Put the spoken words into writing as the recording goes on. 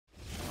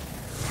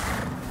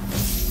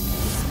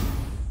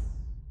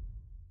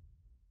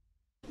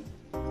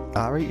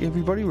Alright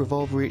everybody,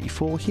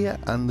 Revolver84 here,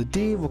 and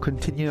today we'll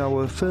continue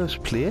our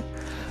first play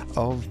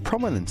of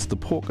Prominence, the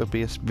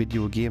poker-based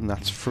video game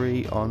that's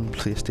free on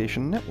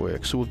PlayStation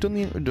Network. So we've done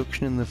the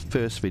introduction in the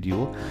first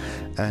video,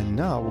 and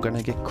now we're going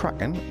to get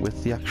cracking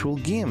with the actual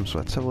game. So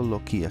let's have a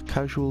look here.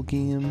 Casual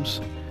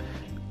games,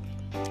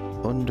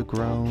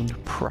 underground,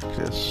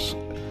 practice.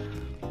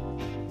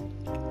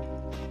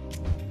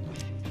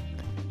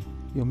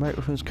 Your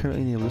microphone is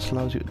currently enabled. This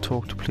allows you to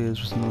talk to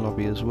players within the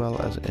lobby as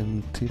well as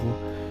in the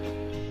table.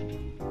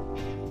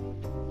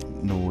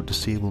 No,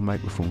 disable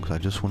microphone because I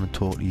just want to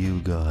talk to you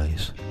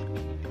guys.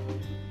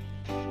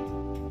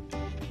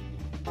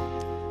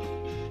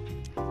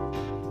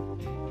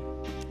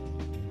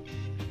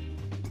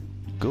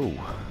 Go.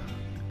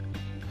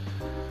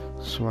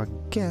 So I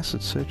guess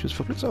it searches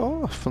for bits.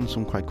 Oh, I found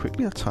some quite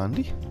quickly. That's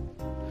handy.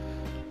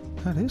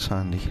 That is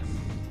handy.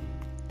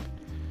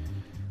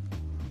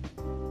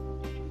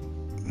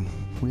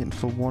 Waiting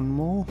for one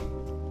more.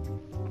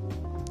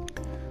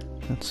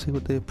 Let's see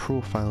what their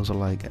profiles are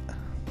like.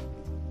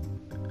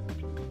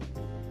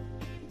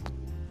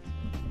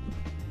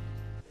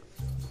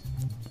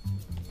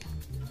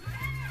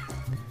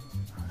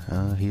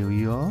 Here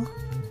we are.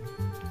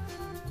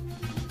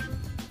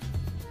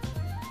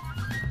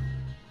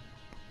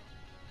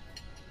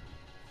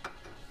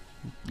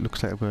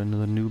 Looks like I've got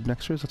another noob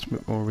next to us. That's a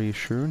bit more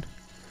reassuring.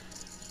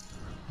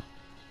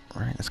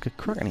 Alright, let's get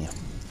cracking here.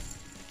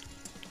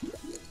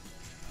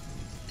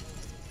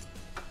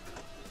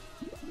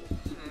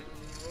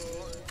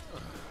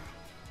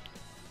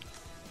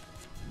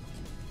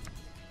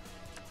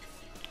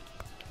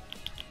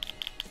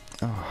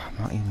 Oh,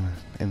 I'm not even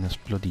in this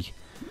bloody...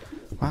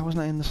 Why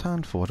wasn't I in the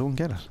sand for? I don't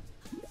get it.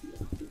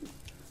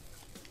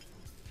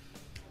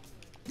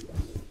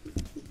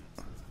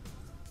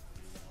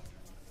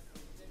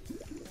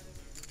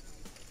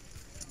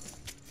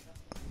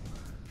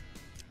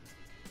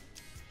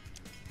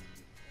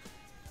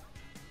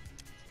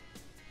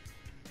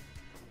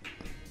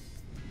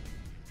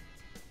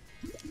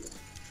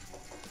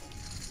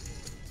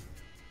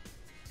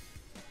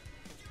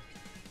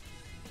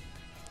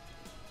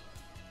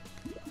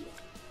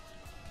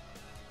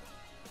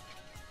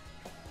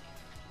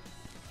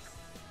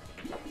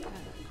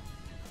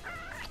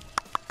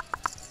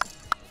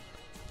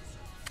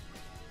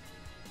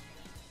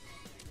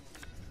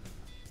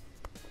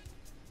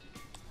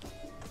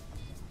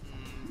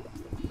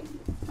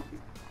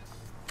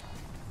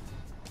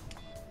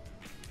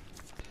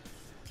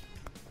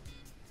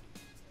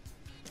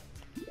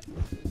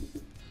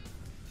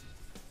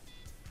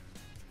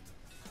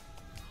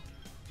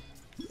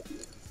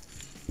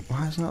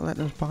 Why is it not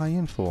letting us buy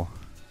in for?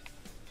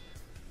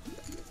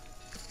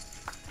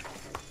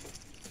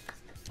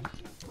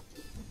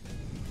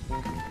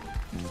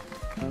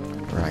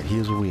 Right,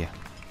 here's a way.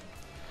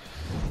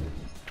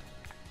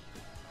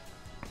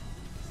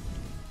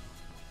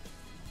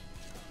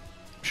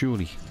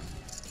 Surely.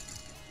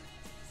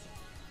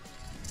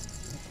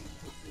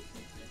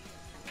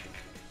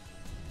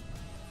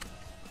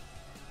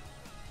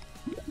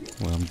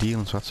 Well, I'm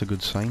dealing, so that's a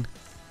good sign.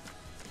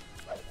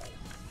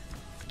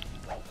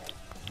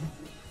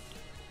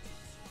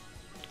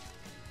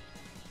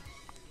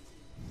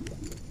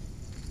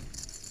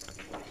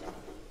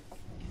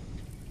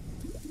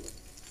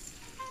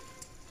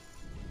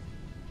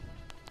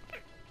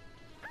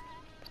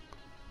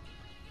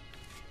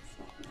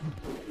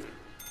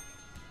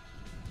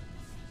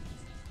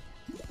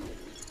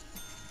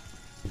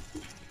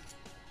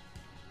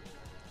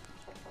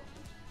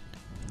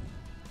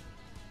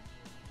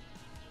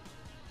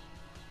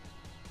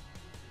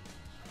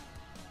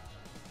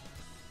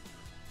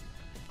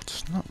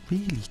 It's not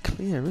really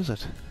clear, is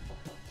it,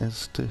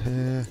 as to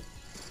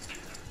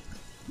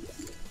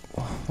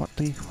what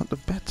the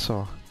bets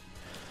are.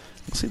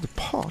 You can see the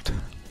pot.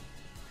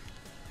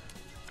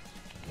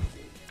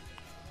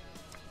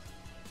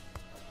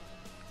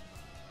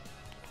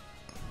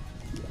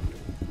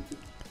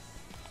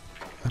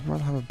 I'd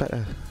rather have a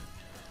better.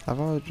 I'd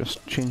rather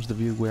just change the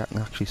view where I can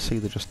actually see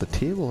just the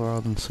table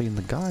rather than seeing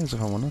the guys,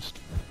 if I'm honest.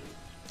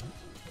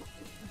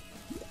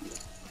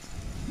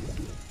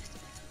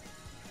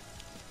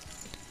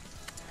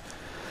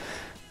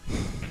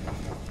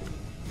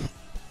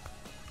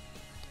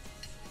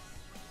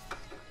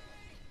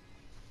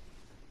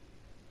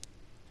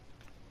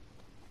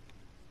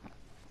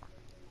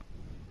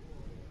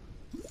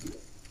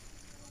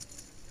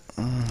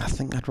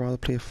 I think I'd rather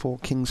play 4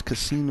 Kings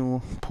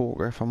Casino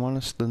poker, if I'm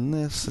honest, than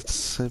this.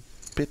 It's a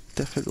bit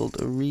difficult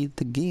to read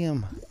the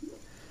game.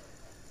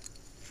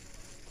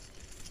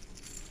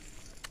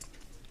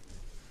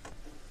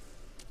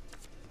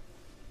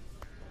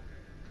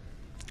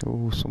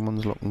 Oh,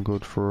 someone's looking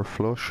good for a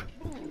flush.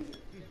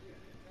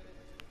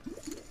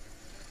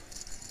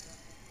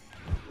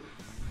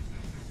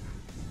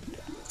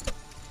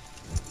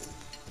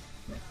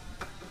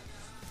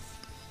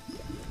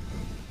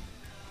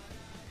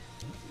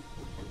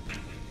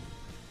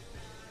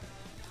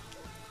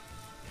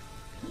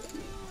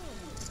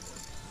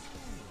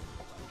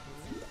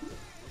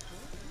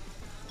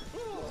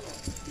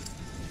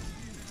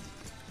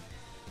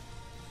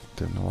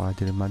 Don't know why I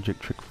did a magic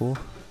trick for.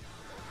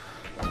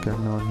 What's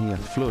going on here?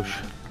 Flush.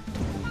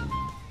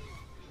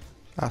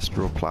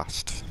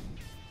 Astroplast.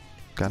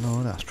 Going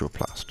on,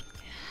 Astroplast.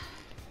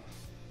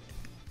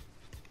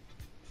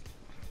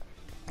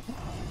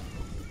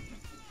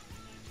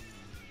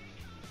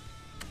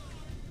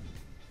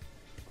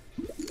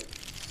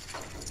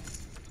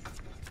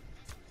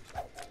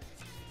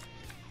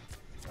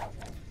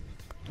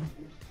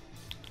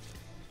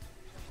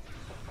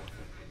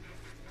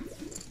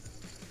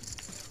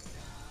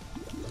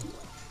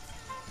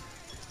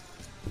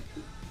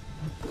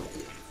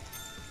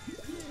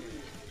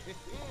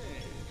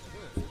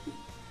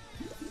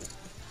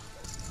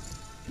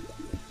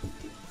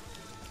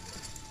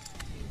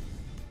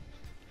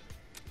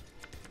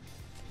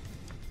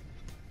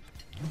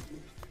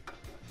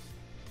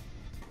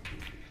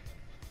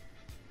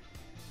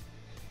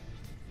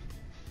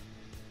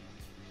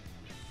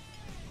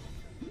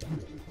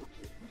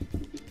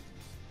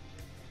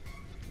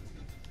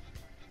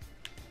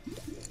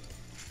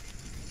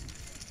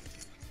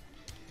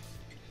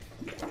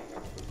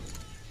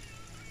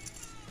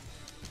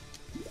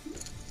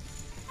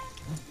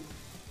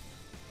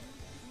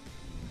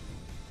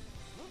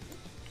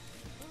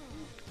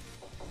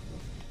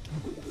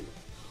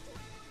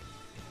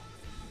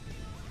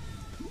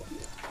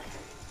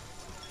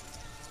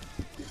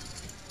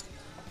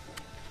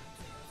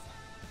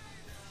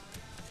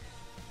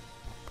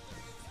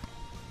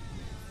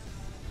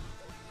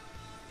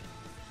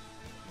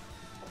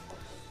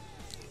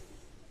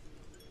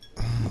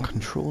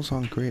 Controls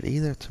aren't great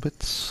either, it's a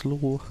bit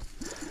slow.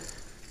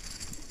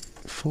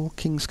 Four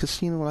Kings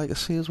Casino, like I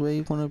say, is where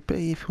you want to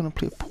be if you want to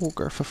play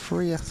poker for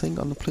free, I think,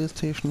 on the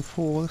PlayStation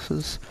 4. This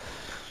is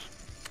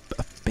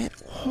a bit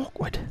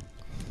awkward.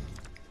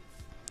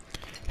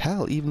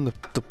 Hell, even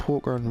the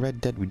poker on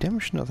Red Dead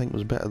Redemption, I think,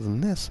 was better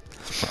than this.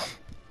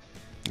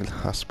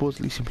 I suppose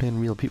at least you're playing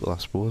real people, I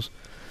suppose.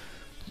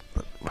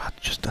 But I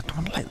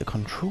don't like the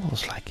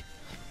controls, like.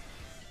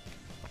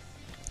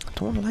 I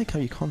don't like how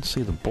you can't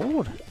see the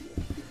board.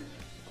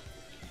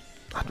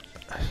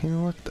 You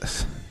know what?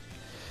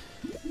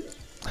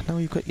 I know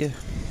you've got your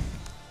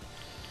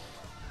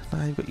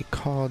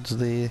cards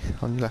there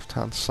on your left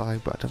hand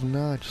side, but I don't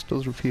know, it just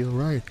doesn't feel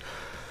right.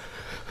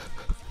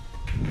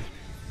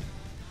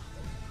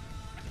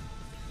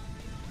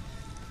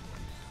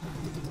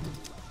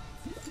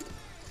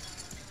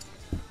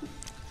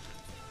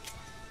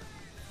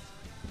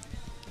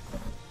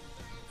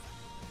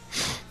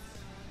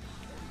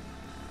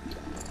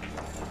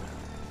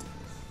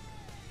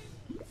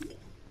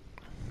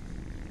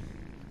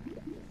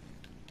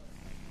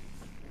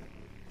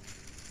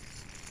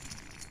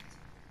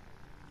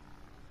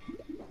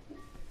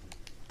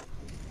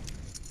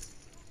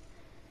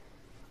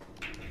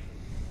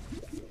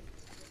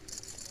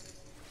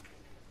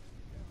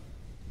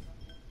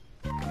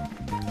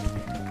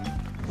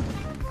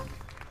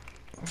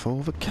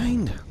 Four of a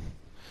kind.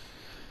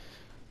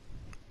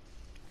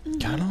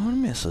 Can on,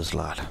 misses,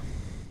 lad.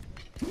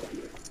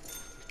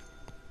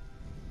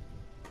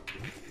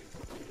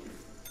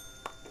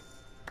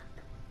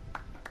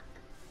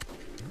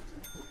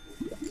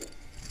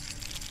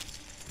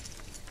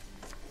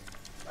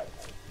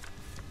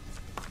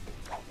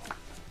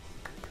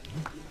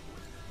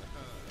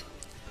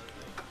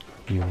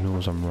 You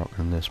knows I'm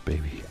rocking this,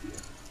 baby.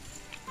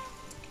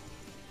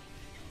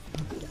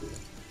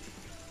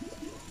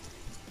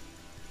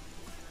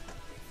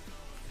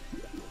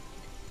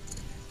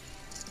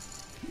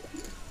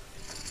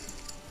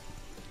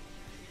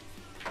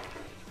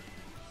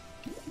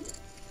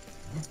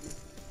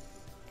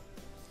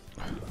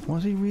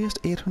 Was he raised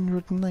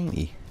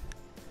 890?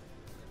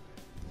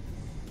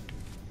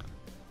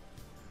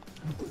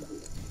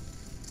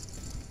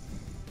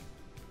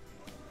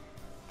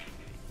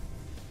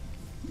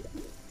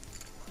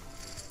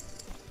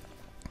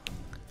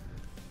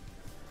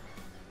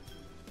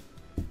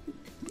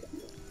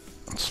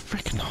 It's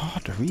freaking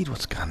hard to read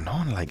what's going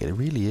on, like it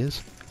really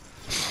is.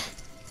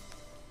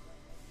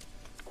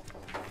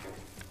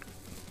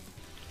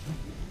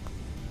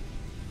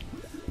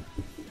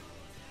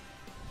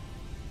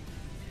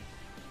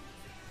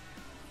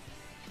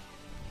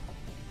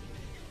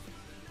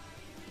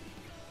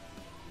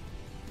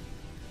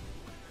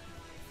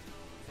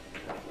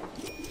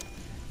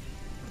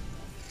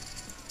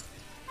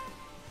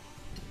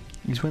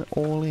 He's went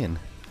all in.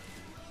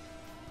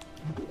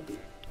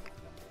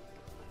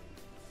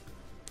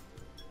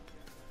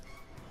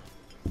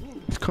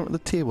 He's come to the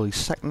table, he's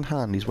second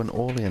hand, he's went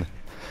all in.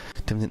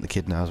 Don't think the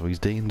kid knows what he's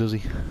doing, does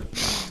he?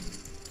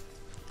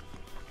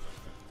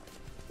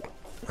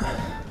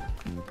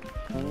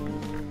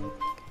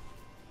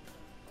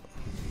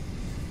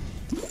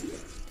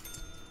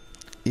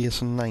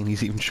 Ace and 9,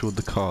 he's even showed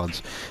the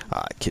cards.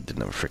 Ah, kid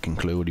didn't have a freaking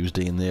clue what he was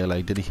doing there,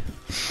 like, did he?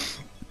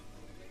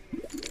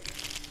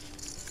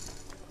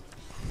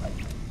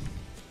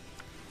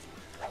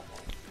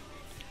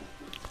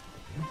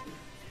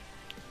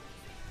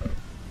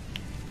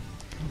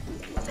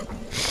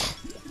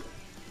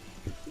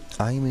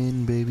 I'm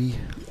in, baby.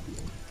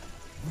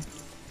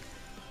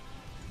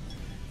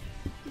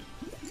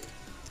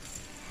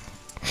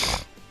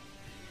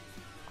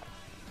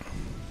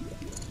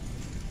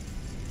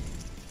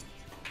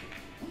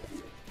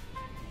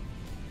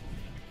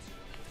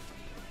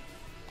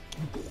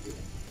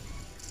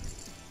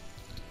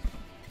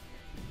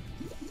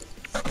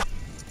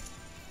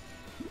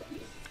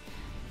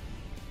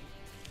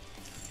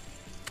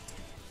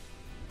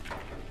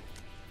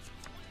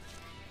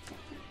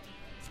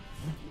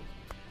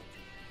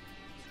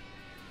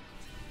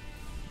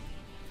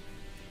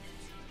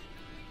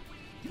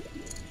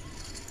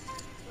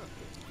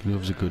 He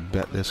loves a good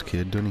bet, this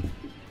kid, doesn't he?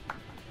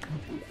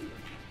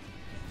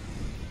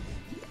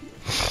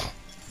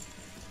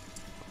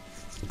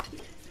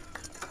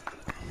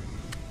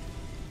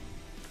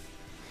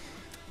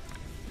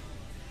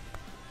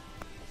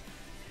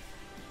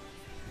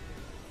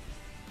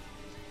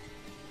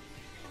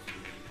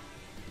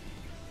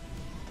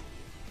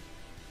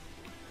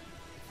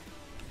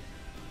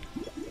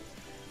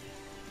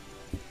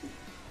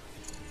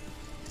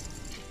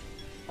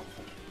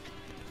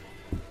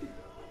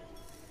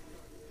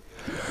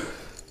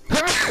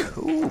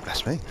 Ooh,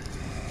 bless me.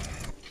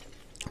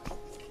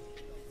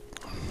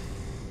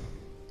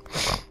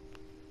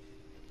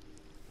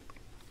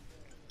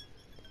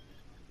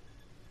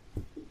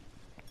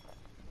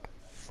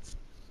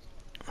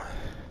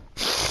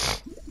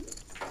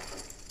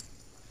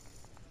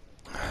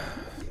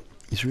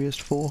 He's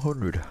raised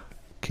 400.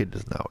 Kid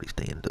doesn't know what he's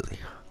doing, does he?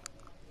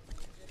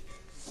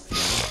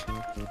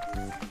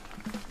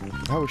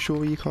 I will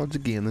show you your cards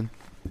again then.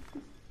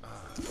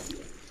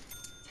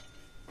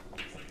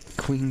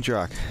 Queen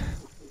Jack.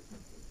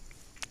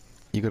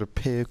 You got a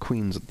pair of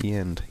queens at the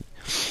end.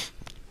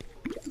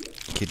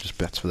 Kid just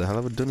bets for the hell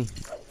of it, doesn't he?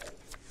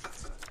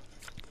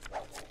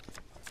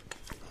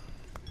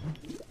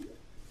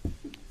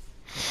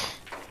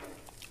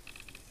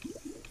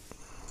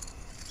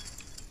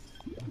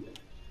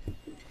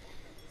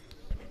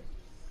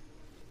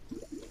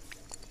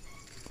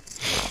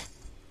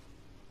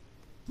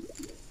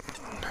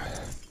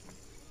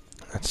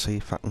 Let's see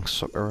if I can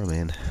sucker him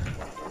in.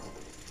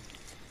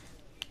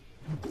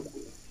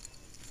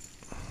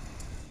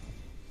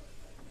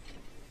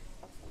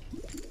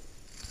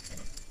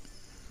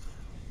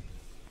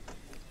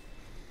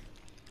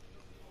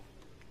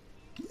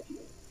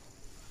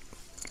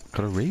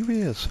 Got a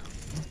re-raise.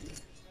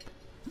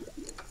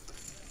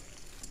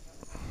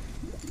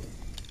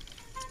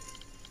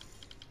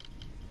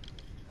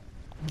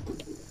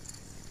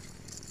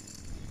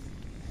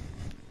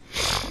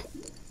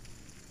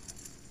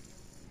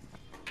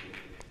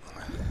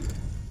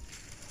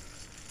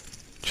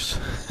 Just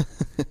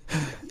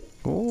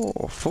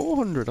oh,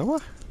 400, am I?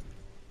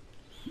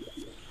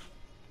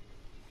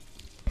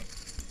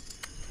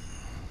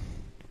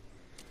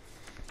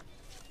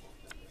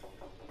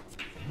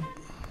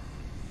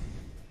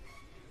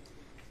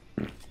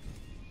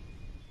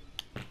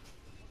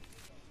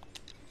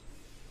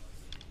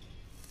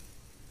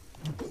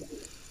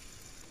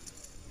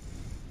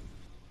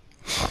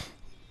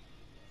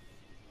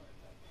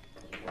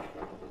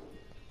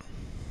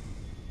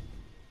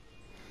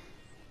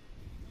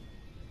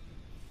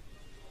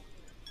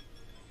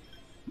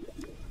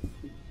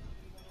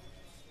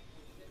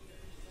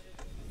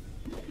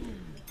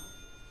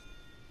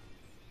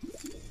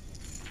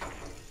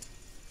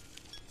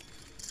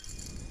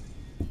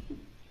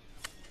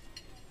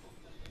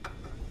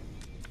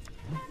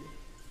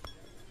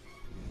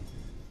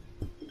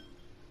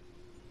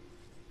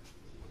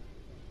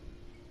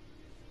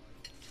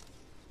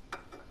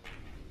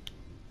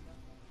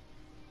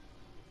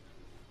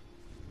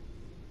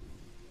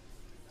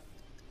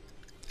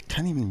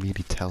 Can't even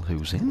really tell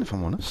who's in, if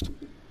I'm honest.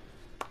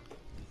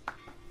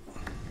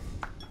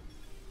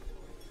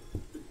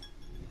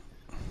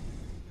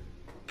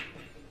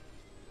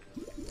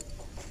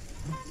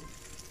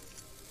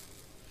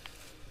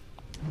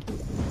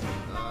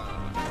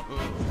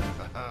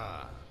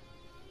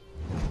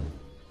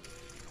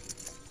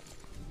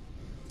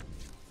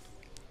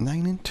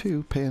 Nine and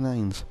two, pair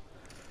nines.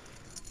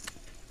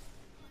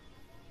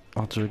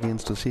 Odds are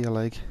against us here,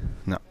 like.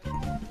 No.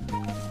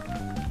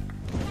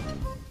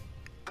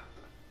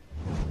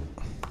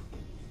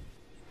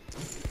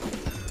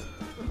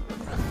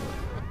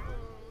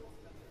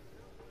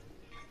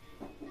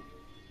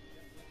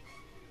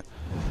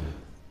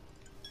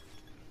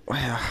 Well,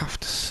 I have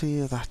to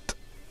say that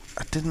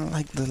I didn't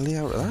like the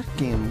layout of that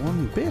game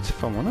one bit,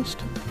 if I'm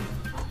honest.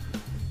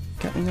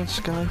 Get me on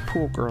Sky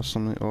Poker or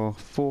something, or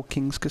Four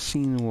Kings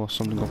Casino or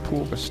something, or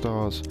Poker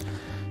Stars.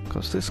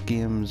 Because this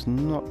game's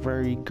not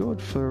very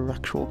good for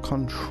actual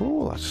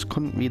control. I just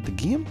couldn't read the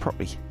game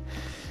properly.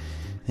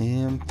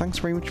 Thanks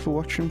very much for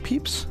watching,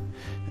 peeps.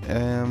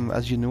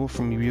 As you know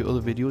from your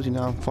other videos, you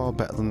know I'm far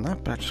better than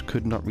that, but I just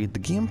could not read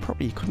the game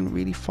properly. You couldn't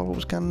really follow what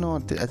was going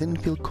on. I didn't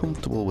feel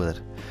comfortable with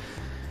it.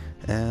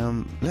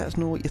 Let us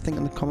know what you think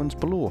in the comments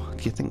below.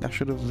 Do you think I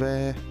should have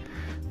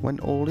went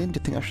all in? Do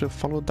you think I should have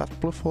followed that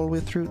bluff all the way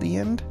through at the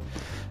end?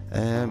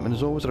 And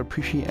as always, I'd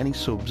appreciate any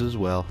subs as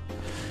well.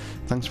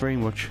 Thanks very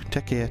much.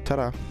 Take care.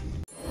 Ta-da.